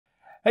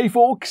Hey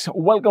folks,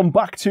 welcome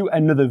back to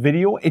another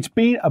video. It's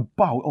been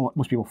about, it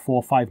must be about 4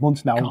 or 5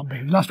 months now. Can't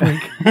be, last week.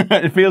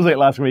 It feels like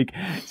last week.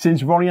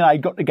 Since Ronnie and I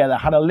got together,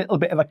 had a little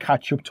bit of a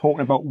catch up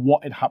talking about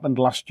what had happened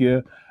last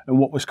year and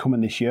what was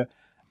coming this year.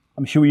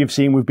 I'm sure you've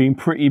seen we've been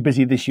pretty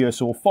busy this year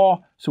so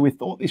far, so we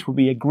thought this would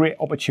be a great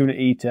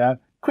opportunity to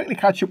quickly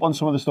catch up on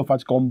some of the stuff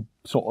that's gone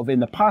sort of in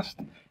the past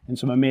and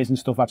some amazing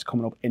stuff that's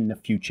coming up in the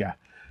future.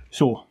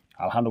 So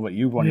I'll hand over to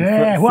you, Ronnie.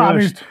 Yeah,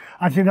 well,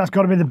 I think that's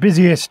got to be the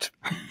busiest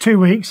 2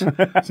 weeks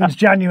since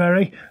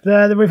January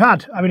that we've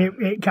had. I mean,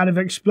 it kind of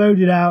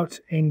exploded out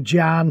in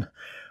Jan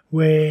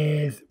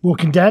with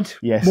Walking Dead.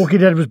 Yes. Walking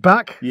Dead was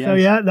back. Yes. So,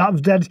 yeah, that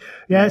was dead.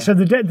 Yeah, so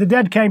the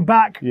dead came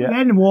back. Yeah.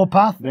 Then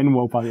Warpath. Then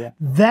Warpath, yeah.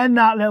 Then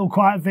that little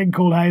quiet thing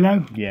called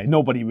Halo. Yeah,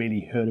 nobody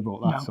really heard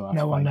about that, No, so that's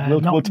no one fine. there.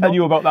 We'll tell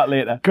you about that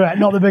later. Correct,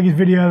 not the biggest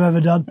video I've ever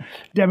done.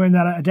 Demoing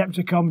that at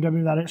Adepticon,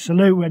 demoing that at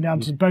Salute. Went down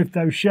to both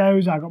those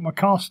shows. I got my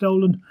car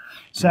stolen.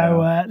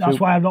 So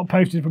that's why I've not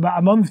posted for about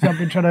a month. I've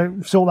been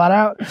trying to sort that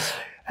out.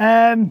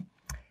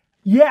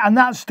 Yeah, and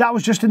that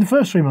was just in the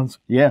first 3 months.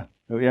 Yeah.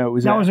 Yeah, it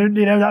was. That was,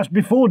 that's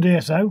before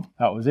DSO.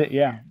 That was it.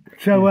 Yeah.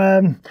 So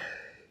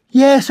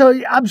yeah, so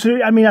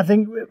absolutely. I mean, I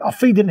think our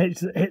feet didn't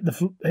hit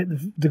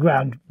the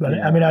ground. But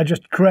Yeah. I mean, I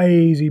just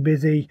crazy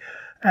busy.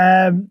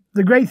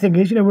 The great thing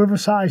is, we're of a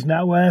size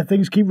now where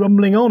things keep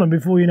rumbling on, and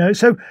before you know it.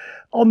 So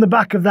on the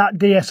back of that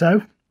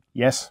DSO,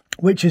 Yes.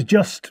 which is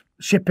just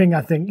shipping,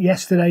 I think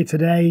yesterday,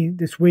 today,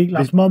 this week,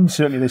 last month,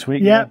 Certainly this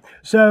week. yeah.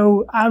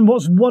 So, and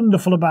what's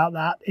wonderful about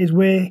that is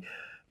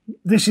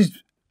this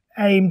is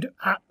aimed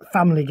at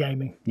family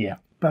gaming, Yeah.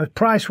 both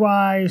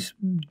price-wise,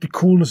 the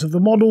coolness of the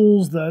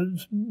models,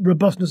 the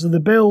robustness of the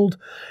build.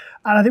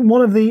 And I think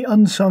one of the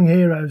unsung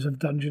heroes of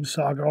Dungeon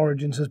Saga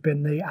Origins has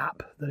been the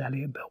app that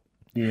Elliot built.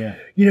 Yeah.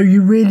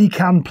 You really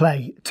can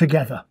play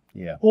together.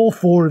 Yeah. All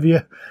four of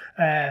you.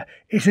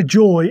 It's a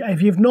joy.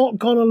 If you've not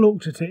gone and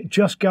looked at it,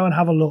 just go and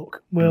have a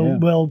look.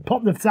 We'll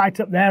pop the site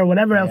up there or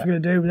whatever else we're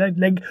going to do with that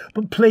link.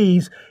 But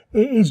please,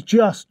 it is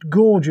just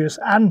gorgeous.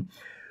 And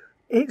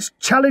it's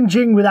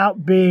challenging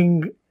without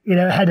being,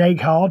 headache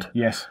hard.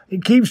 Yes.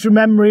 It keeps the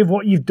memory of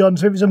what you've done.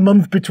 So if it's a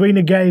month between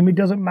a game, it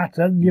doesn't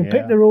matter. You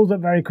pick the rules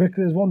up very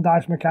quickly. There's one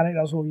dice mechanic.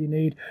 That's all you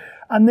need.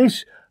 And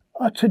this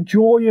utter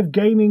joy of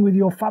gaming with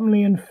your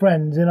family and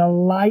friends in a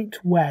light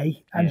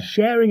way and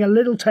sharing a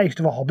little taste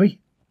of a hobby.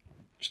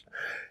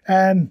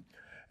 So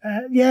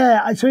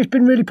it's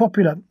been really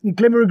popular.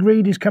 Glimmer of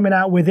Greed is coming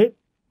out with it.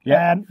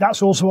 Yeah.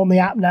 That's also on the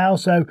app now.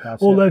 So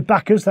those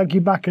backers, thank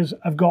you backers,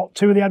 have got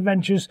 2 of the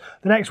adventures.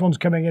 The next one's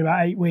coming in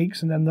about 8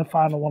 weeks, and then the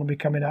final one will be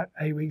coming out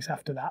 8 weeks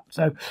after that.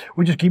 So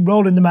we just keep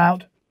rolling them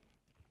out.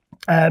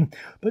 But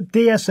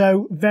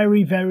DSO,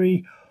 very,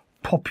 very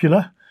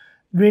popular.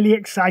 Really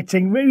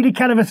exciting, really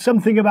kind of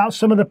something about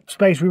some of the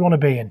space we want to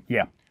be in.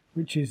 Yeah.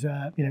 Which is,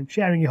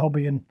 sharing your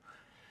hobby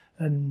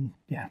and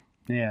yeah.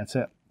 Yeah, that's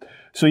it.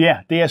 So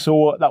yeah,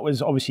 DSO, that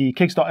was obviously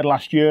kickstarted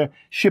last year,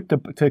 shipped to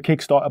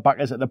Kickstarter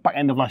backers at the back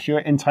end of last year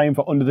in time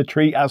for Under the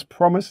Tree as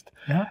promised.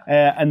 Yeah.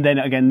 And then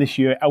again this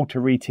year out to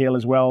retail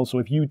as well. So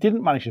if you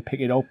didn't manage to pick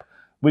it up,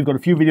 we've got a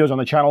few videos on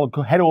the channel.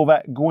 Head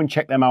over, go and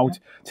check them out.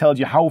 Tells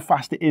you how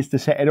fast it is to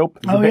set it up.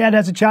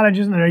 There's a challenge,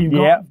 isn't there? You've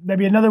got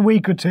maybe another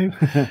week or two.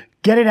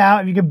 Get it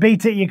out. If you can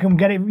beat it, you can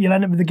get it. You'll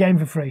end up with the game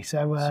for free.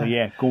 So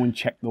yeah, go and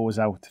check those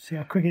out. See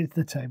how quick it's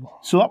to the table.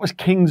 So that was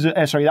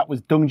that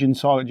was Dungeon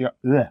Saga.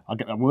 I'll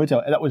get that words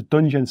out. That was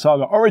Dungeon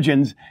Saga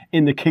Origins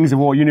in the Kings of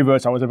War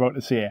universe. I was about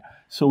to say.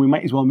 So we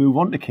might as well move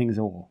on to Kings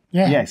of War.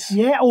 Yeah. Yes.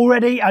 Yeah,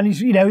 already, and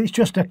it's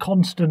just a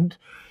constant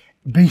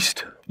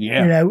beast.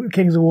 Yeah.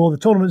 Kings of War. The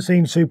tournament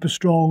scene's super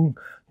strong.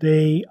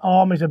 The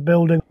armies are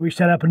building. We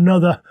set up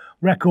another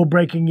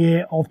record-breaking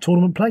year of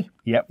tournament play.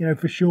 Yep.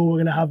 For sure we're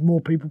going to have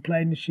more people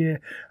playing this year.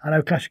 I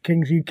know Clash of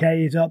Kings UK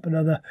is up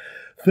another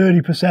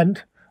 30%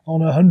 on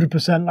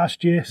 100%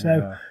 last year.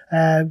 So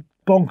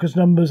bonkers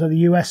numbers of the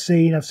US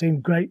scene. I've seen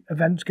great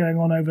events going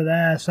on over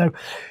there. So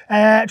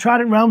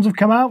Trident Realms have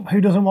come out. Who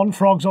doesn't want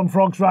frogs on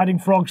frogs, riding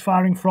frogs,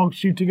 firing frogs,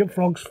 shooting at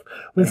frogs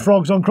with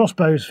frogs on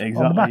crossbows on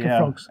the back of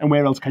frogs? And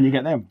where else can you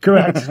get them?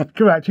 Correct.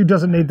 Correct. Who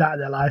doesn't need that in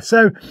their life?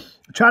 So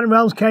Trident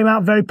Realms came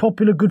out, very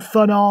popular, good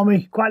fun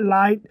army, quite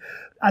light.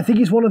 I think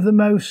it's one of the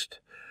most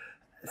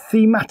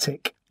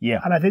thematic. Yeah.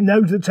 And I think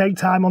those that take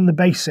time on the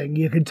basing,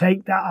 you can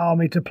take that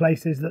army to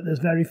places that there's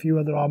very few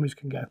other armies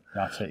can go.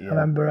 That's it, yeah. I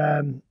remember,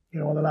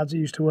 one of the lads that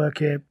used to work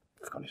here,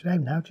 I forgot his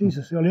name now,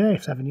 Jesus, he only here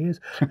 7 years.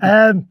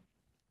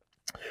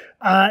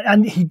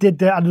 And he did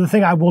the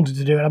thing I wanted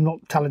to do, and I'm not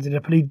talented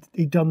enough, but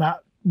he'd done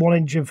that 1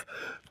 inch of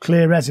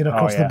clear resin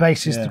across the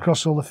bases,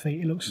 across all the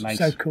feet. It looks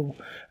so cool.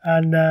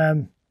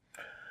 And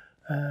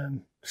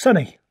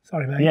Sunny.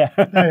 Sorry, mate. Yeah.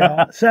 There we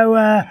are. So,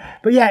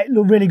 but yeah, it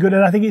looked really good.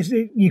 And I think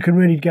you can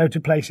really go to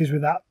places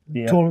with that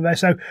tournament there.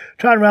 So,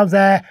 Trident Realms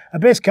there.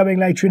 Abyss coming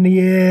later in the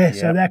year.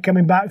 Yeah. So, they're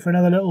coming back for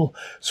another little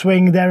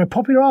swing. They're a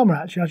popular armour,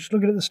 actually. I was just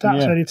looking at the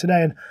stats earlier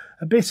today. And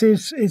Abyss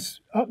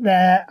is up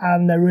there.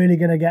 And they're really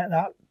going to get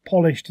that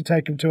polish to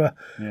take them to a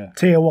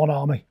tier 1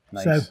 army.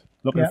 Nice. So,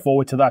 looking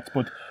forward to that.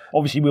 But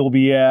obviously, we'll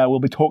be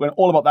talking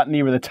all about that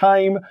nearer the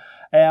time.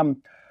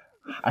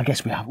 I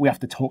guess we have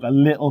to talk a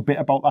little bit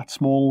about that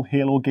small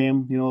Halo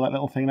game. You know, that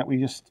little thing that we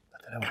just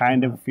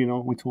kind of, you know,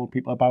 we told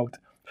people about.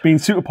 Being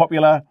super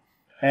popular.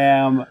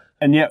 And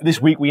yeah,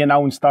 this week we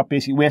announced that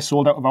basically we're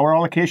sold out of our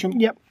allocation.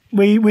 Yep.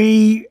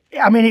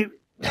 I mean,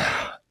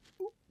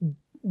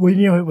 we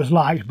knew it was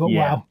liked, but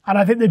wow. And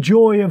I think the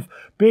joy of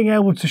being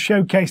able to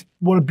showcase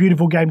what a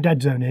beautiful game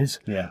Dead Zone is,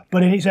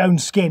 but in its own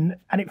skin,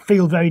 and it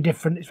feels very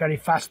different. It's very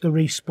fast, the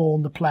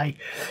respawn, the play.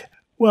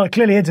 Well, it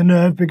clearly hits a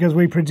nerve because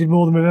we printed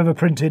more than we've ever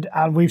printed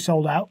and we've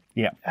sold out.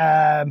 Yeah.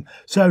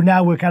 So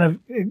now we're kind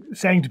of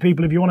saying to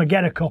people, if you want to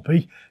get a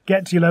copy,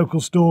 get to your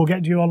local store,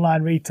 get to your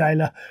online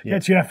retailer,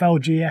 get to your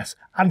FLGS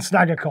and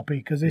snag a copy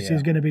because this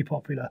is going to be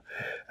popular.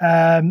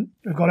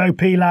 We've got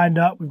OP lined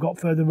up. We've got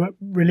further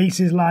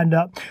releases lined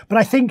up. But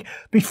I think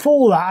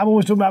before that, I'm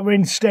always talking about we're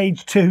in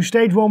stage 2.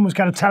 Stage 1 was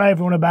kind of tell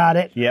everyone about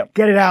it,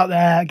 get it out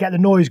there, get the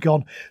noise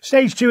gone.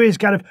 Stage 2 is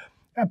kind of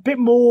a bit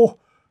more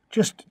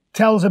just...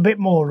 Tell us a bit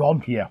more,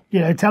 Ron. Yeah. You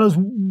know, tell us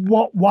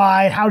what,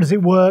 why, how does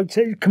it work?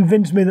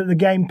 Convince me that the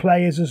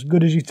gameplay is as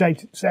good as you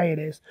say it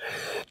is.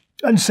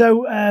 And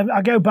so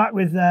I go back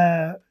with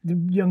the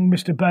young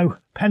Mr. Bo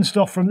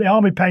Penstoff from the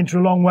Army Painter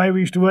a long way. We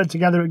used to work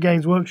together at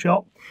Games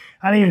Workshop.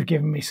 And he was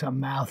giving me some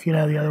mouth, you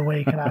know, the other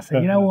week. And I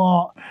said, you know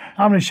what?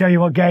 I'm going to show you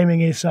what gaming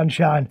is,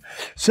 sunshine.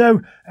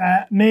 So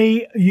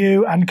me,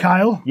 you and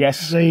Kyle,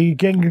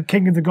 the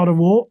king of the God of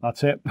War.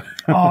 That's it.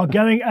 are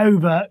going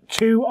over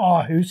to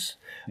Aarhus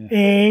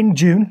in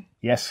June.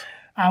 Yes.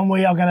 And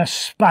we are going to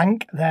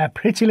spank their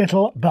pretty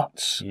little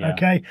butts,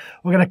 okay?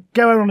 We're going to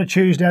go over on a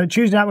Tuesday.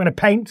 Tuesday night, we're going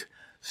to paint,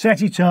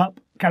 set it up,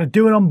 kind of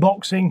do an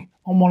unboxing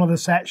on one of the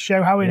sets,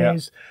 show how it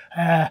is.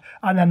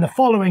 And then the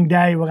following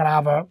day, we're going to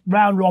have a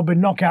round-robin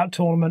knockout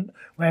tournament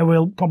where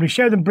we'll probably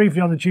show them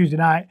briefly on the Tuesday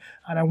night.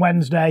 And on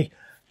Wednesday,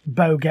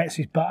 Bo gets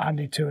his butt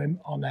handed to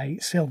him on a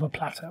silver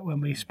platter when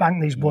we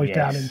spank these boys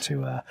down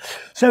into...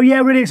 So,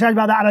 yeah, really excited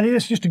about that. And I think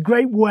it's just a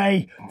great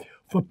way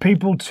for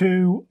people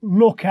to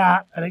look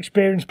at an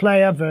experienced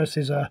player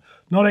versus a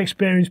not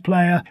experienced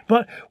player,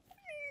 but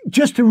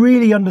just to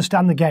really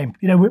understand the game.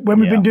 You know, when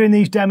we've been doing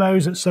these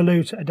demos at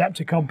Salute, at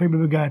Adepticon, people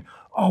have been going,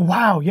 oh,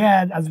 wow,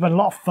 yeah, it's been a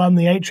lot of fun.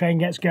 The A-Train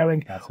gets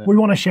going. We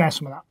want to share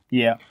some of that.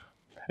 Yeah.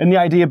 And the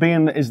idea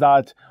being is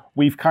that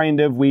we've kind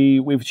of,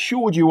 we've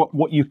showed you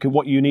what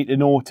you need to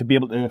know to be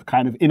able to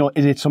kind of, you know,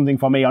 is it something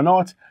for me or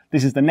not?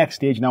 This is the next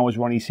stage now, as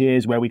Ronnie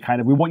says, where we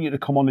want you to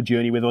come on the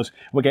journey with us.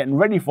 We're getting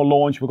ready for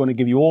launch. We're going to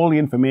give you all the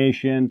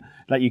information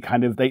that you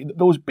kind of,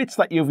 those bits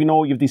that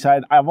you've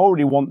decided, I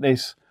already want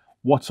this.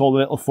 What's all the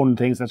little fun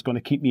things that's going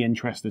to keep me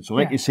interested? So,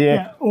 like you say,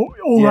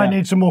 I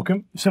need some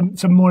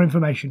more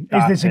information.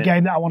 Is this a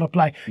game that I want to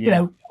play? You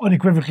know,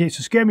 unequivocally, it's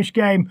a skirmish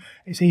game.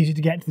 It's easy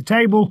to get to the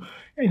table.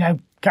 You know,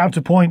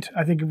 counterpoint.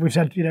 I think we've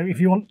said, you know,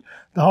 if you want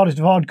the hardest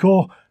of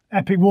hardcore,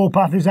 Epic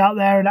Warpath is out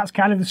there, and that's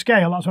kind of the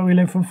scale. That's where we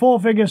live from 4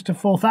 figures to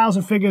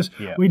 4,000 figures.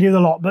 We do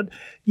the lot. But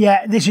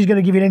yeah, this is going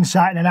to give you an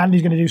insight, and then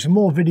Andy's going to do some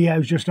more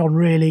videos just on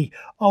really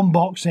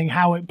unboxing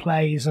how it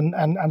plays and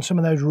some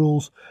of those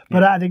rules.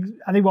 But I think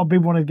what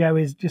people want to go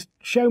is just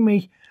show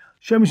me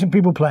some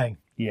people playing.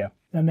 Yeah.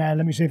 And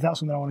let me see if that's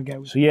something I want to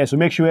go with. So yeah, so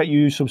make sure that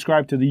you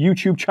subscribe to the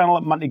YouTube channel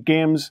at Mantic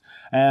Games,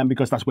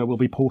 because that's where we'll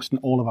be posting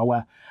all of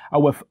our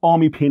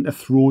Army Painter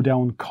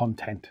throwdown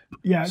content.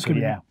 Yeah. So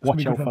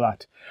watch out for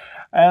that.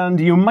 And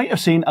you might have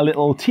seen a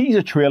little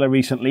teaser trailer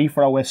recently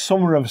for our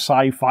Summer of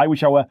Sci-Fi,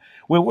 which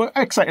we're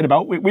excited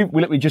about. We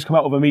literally just come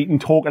out of a meeting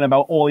talking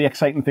about all the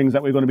exciting things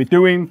that we're going to be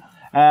doing.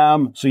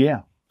 So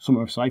yeah,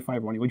 Summer of Sci-Fi,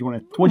 Ronnie. What do you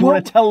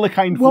want to tell the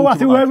kind folks? Well, I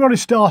think where everyone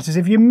starts is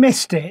if you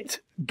missed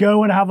it,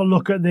 go and have a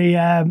look at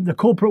the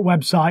corporate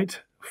website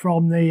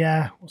from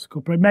the what's it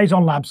called?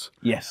 Maison Labs.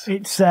 Yes.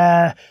 It's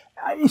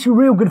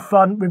real good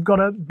fun. We've got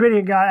a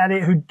brilliant guy at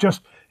it who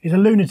just is a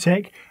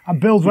lunatic and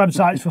builds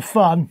websites for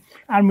fun.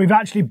 And we've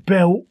actually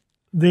built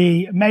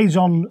the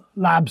Maison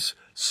Labs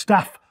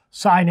staff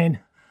sign-in,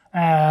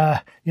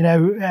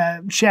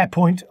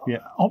 SharePoint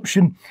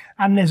option.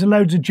 And there's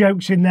loads of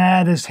jokes in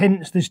there. There's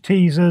hints, there's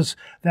teasers,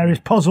 there is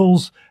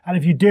puzzles. And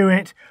if you do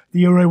it,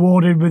 you're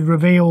rewarded with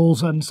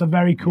reveals and some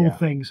very cool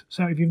things.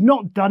 So if you've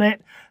not done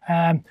it,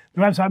 the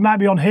website might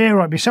be on here or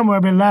it'll be somewhere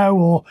below.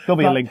 Or there'll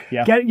be a link,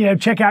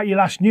 check out your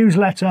last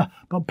newsletter.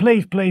 But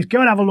please,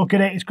 go and have a look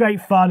at it. It's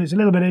great fun. It's a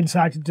little bit of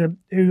insight into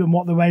who and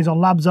what the Maison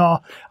Labs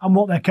are and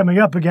what they're coming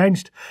up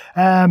against.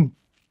 And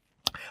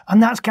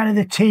that's kind of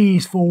the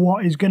tease for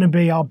what is going to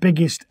be our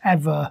biggest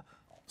ever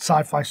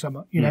sci-fi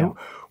summer. You know,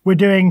 we're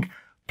doing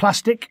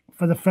plastic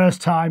for the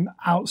first time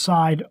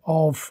outside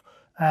of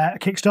a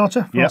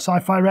Kickstarter for our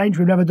sci-fi range.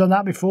 We've never done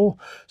that before.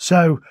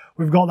 So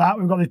we've got that.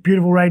 We've got this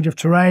beautiful range of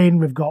terrain.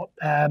 We've got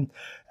a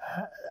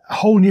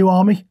whole new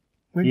army,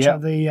 which are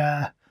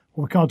the,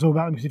 we can't talk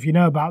about them because if you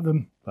know about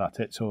them. That's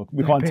it. So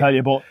we can't tell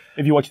you, but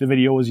if you watch the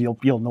videos,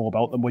 you'll know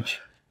about them, which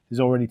is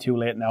already too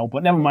late now,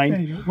 but never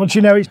mind. Once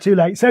you know, it's too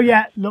late. So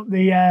yeah, look,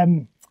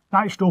 the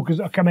Night Stalkers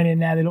are coming in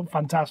there. They look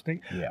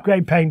fantastic.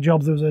 Great paint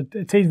jobs. There was a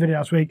teaser video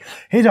last week.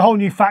 Here's a whole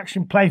new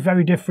faction, play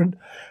very different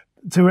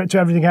to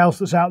everything else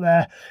that's out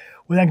there.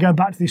 We then go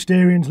back to the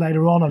Asterians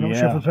later on. I'm not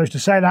sure if I'm supposed to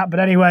say that, but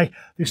anyway,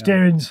 the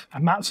Asterians are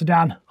matte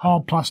sedan,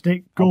 hard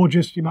plastic,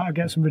 gorgeous. You might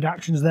get some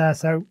redactions there,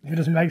 so if it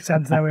doesn't make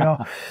sense, there we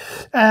are.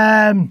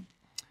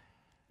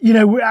 You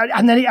know,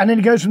 and then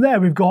it goes from there.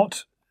 We've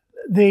got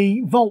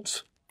the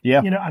vaults.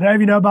 Yeah. You know, I don't know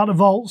if you know about the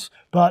vaults,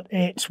 but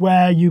it's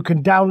where you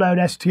can download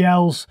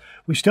STLs.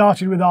 We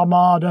started with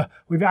Armada.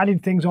 We've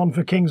added things on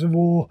for Kings of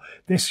War.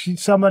 This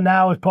summer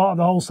now, as part of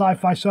the whole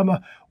sci-fi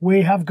summer,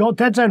 we have got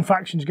Dead Zone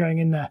factions going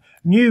in there.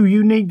 New,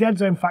 unique Dead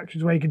Zone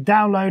factions where you can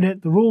download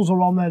it. The rules are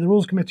on there. The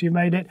rules committee have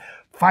made it.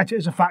 Fight it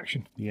as a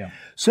faction. Yeah.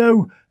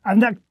 So, and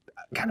that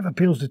kind of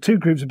appeals to two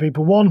groups of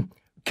people. One,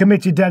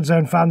 committed Dead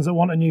Zone fans that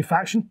want a new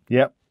faction.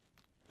 Yep.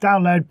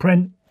 Download,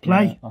 print,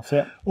 play. Yeah, that's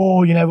it.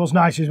 Or, you know, what's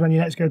nice is when you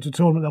next go to a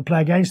tournament, they'll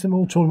play against them,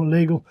 all tournament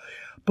legal.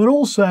 But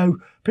also,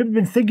 people have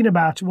been thinking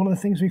about it. One of the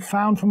things we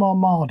found from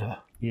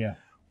Armada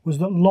was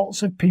that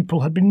lots of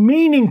people had been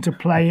meaning to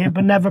play it,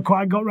 but never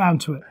quite got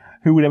round to it.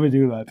 Who would ever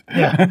do that?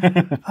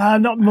 Yeah.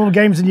 Not more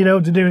games than you know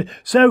what to do.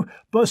 So,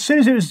 but as soon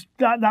as it was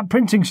that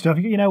printing stuff,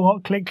 you know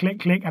what, click,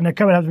 click, click, and they're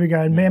coming up to me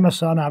going, me and my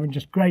son are having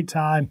just great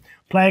time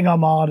playing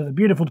Armada, they're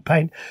beautiful to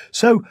paint.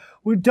 So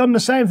we've done the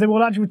same thing.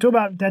 Well, actually, we talk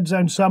about Dead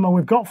Zone Summer,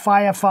 we've got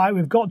Firefight,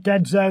 we've got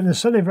Dead Zone, there's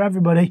something for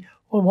everybody.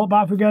 Well, what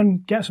about if we go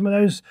and get some of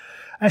those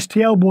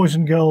STL boys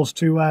and girls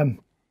to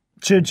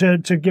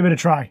give it a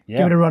try,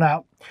 give it a run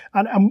out.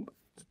 And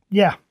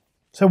yeah,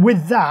 so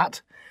with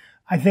that,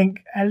 I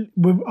think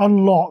we've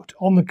unlocked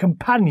on the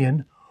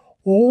companion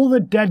all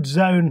the Dead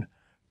Zone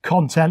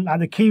content,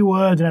 like the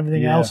keywords and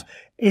everything else,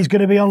 is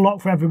going to be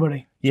unlocked for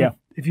everybody. So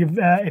if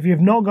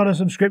you've not got a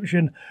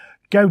subscription,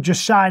 go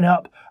just sign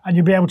up and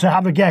you'll be able to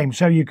have a game.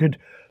 So you could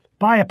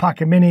buy a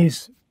pack of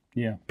minis,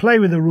 play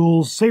with the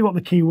rules, see what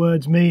the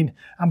keywords mean,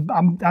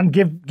 and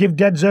give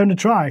Dead Zone a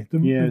try.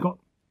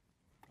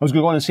 I was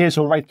going to go on and say,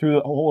 so right through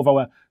all of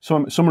our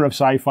Summer of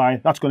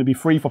Sci-Fi, that's going to be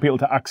free for people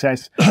to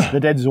access. The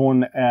Dead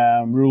Zone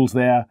rules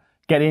there.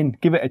 Get in,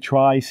 give it a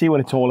try, see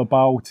what it's all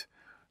about.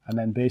 And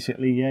then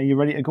basically, you're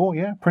ready to go.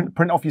 Yeah,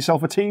 print off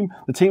yourself a team.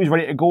 The team's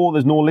ready to go.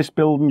 There's no list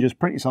building. Just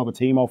print yourself a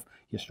team off.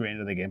 You're straight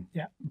into the game.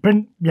 Yeah,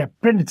 print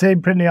the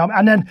team, print the arm.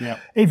 And then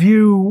if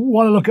you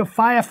want to look at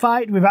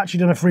Firefight, we've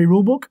actually done a free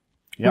rulebook,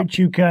 which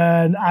you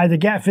can either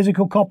get a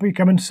physical copy,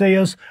 come and see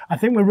us. I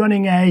think we're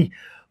running a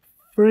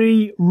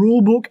free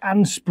rulebook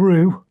and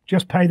sprue,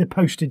 just pay the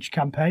postage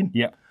campaign.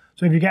 Yeah.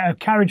 So if you get a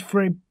carriage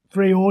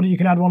free order, you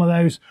can add one of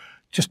those.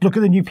 Just look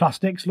at the new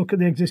plastics, look at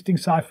the existing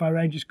sci-fi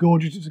range. It's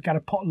gorgeous. It's a kind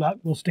of potluck.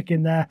 We'll stick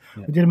in there.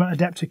 Yeah. We did them at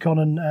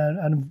Adepticon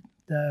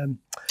and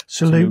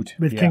Salute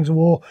with Kings of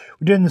War.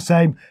 We're doing the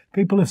same.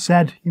 People have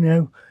said, you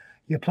know,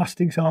 your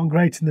plastics aren't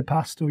great in the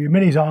past or your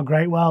minis aren't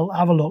great. Well,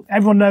 have a look.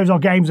 Everyone knows our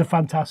games are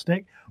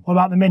fantastic. What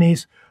about the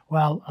minis?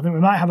 Well, I think we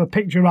might have a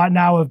picture right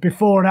now of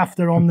before and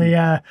after on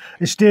the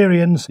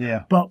Asterians.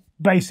 Yeah. But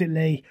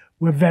basically,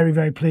 we're very,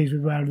 very pleased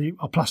with where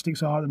our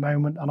plastics are at the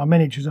moment and our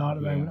miniatures are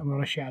at the moment, and we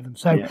want to share them.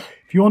 So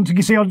if you want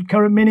to see our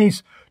current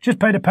minis, just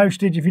pay the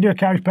postage. If you do a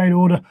carriage paid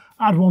order,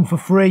 add one for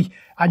free,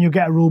 and you'll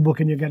get a rule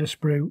book and you'll get a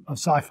sprue of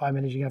sci-fi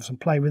minis. You can have some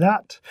play with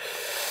that.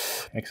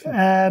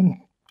 Excellent.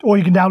 Or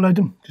you can download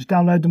them. Just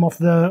download them off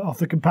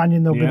the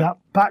companion. There'll be that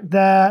back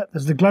there.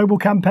 There's the global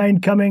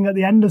campaign coming at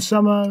the end of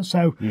summer.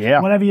 So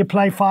whenever you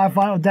play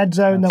Firefight or Dead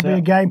Zone, there'll be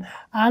a game.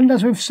 And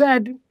as we've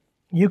said,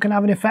 you can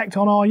have an effect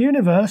on our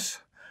universe.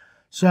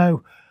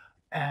 So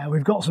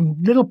we've got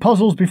some little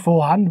puzzles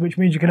beforehand, which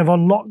means you can have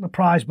unlocked the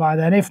prize by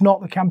then. If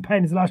not, the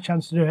campaign is the last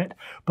chance to do it.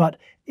 But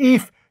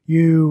if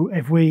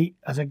we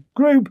as a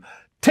group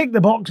tick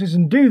the boxes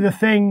and do the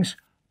things,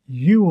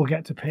 you will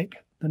get to pick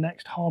the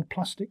next hard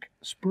plastic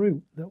sprue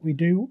that we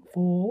do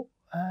for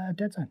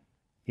Dead Zone.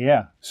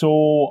 Yeah,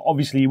 so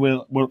obviously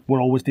we're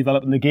always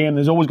developing the game.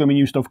 There's always going to be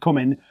new stuff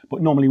coming,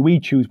 but normally we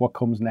choose what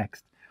comes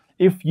next.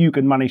 If you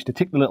can manage to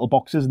tick the little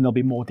boxes, and there'll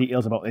be more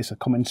details about this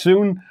coming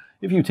soon,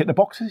 if you tick the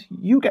boxes,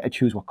 you get to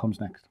choose what comes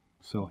next.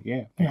 So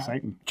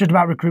exciting. Just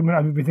about recruitment,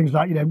 it would be things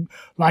like, you know,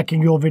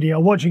 liking your video,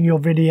 watching your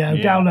video,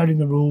 downloading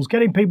the rules,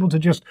 getting people to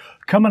just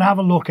come and have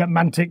a look at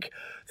Mantic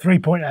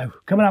 3.0.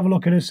 Come and have a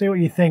look at us, see what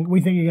you think.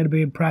 We think you're going to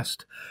be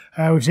impressed.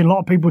 We've seen a lot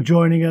of people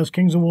joining us.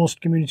 Kings of War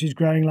community is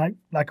growing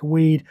like a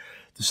weed.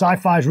 The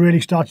sci-fi's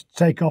really started to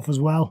take off as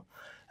well.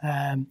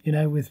 You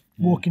know, with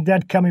Walking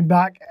Dead coming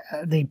back,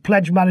 the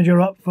pledge manager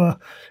up for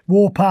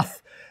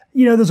Warpath.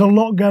 You know, there's a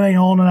lot going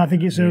on, and I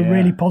think it's a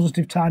really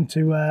positive time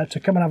to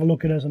come and have a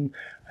look at us. And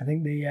I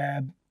think the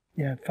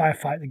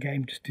Firefight, the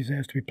game, just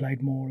deserves to be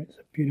played more. It's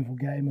a beautiful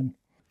game, and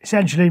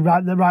essentially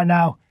right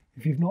now,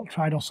 if you've not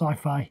tried our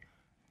sci-fi,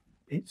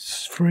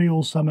 it's free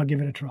all summer.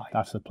 Give it a try.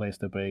 That's the place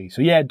to be.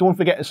 So don't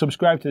forget to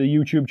subscribe to the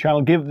YouTube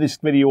channel. Give this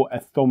video a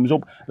thumbs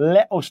up.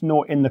 Let us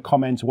know in the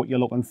comments what you're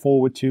looking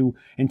forward to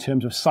in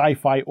terms of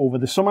sci-fi over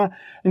the summer.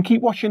 And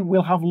keep watching.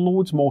 We'll have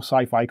loads more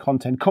sci-fi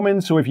content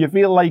coming. So if you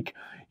feel like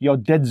your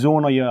Dead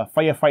Zone or your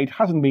Firefight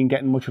hasn't been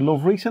getting much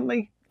love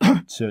recently,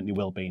 it certainly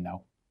will be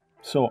now.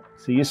 So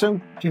see you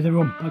soon. Cheers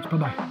everyone. Thanks.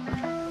 Bye-bye.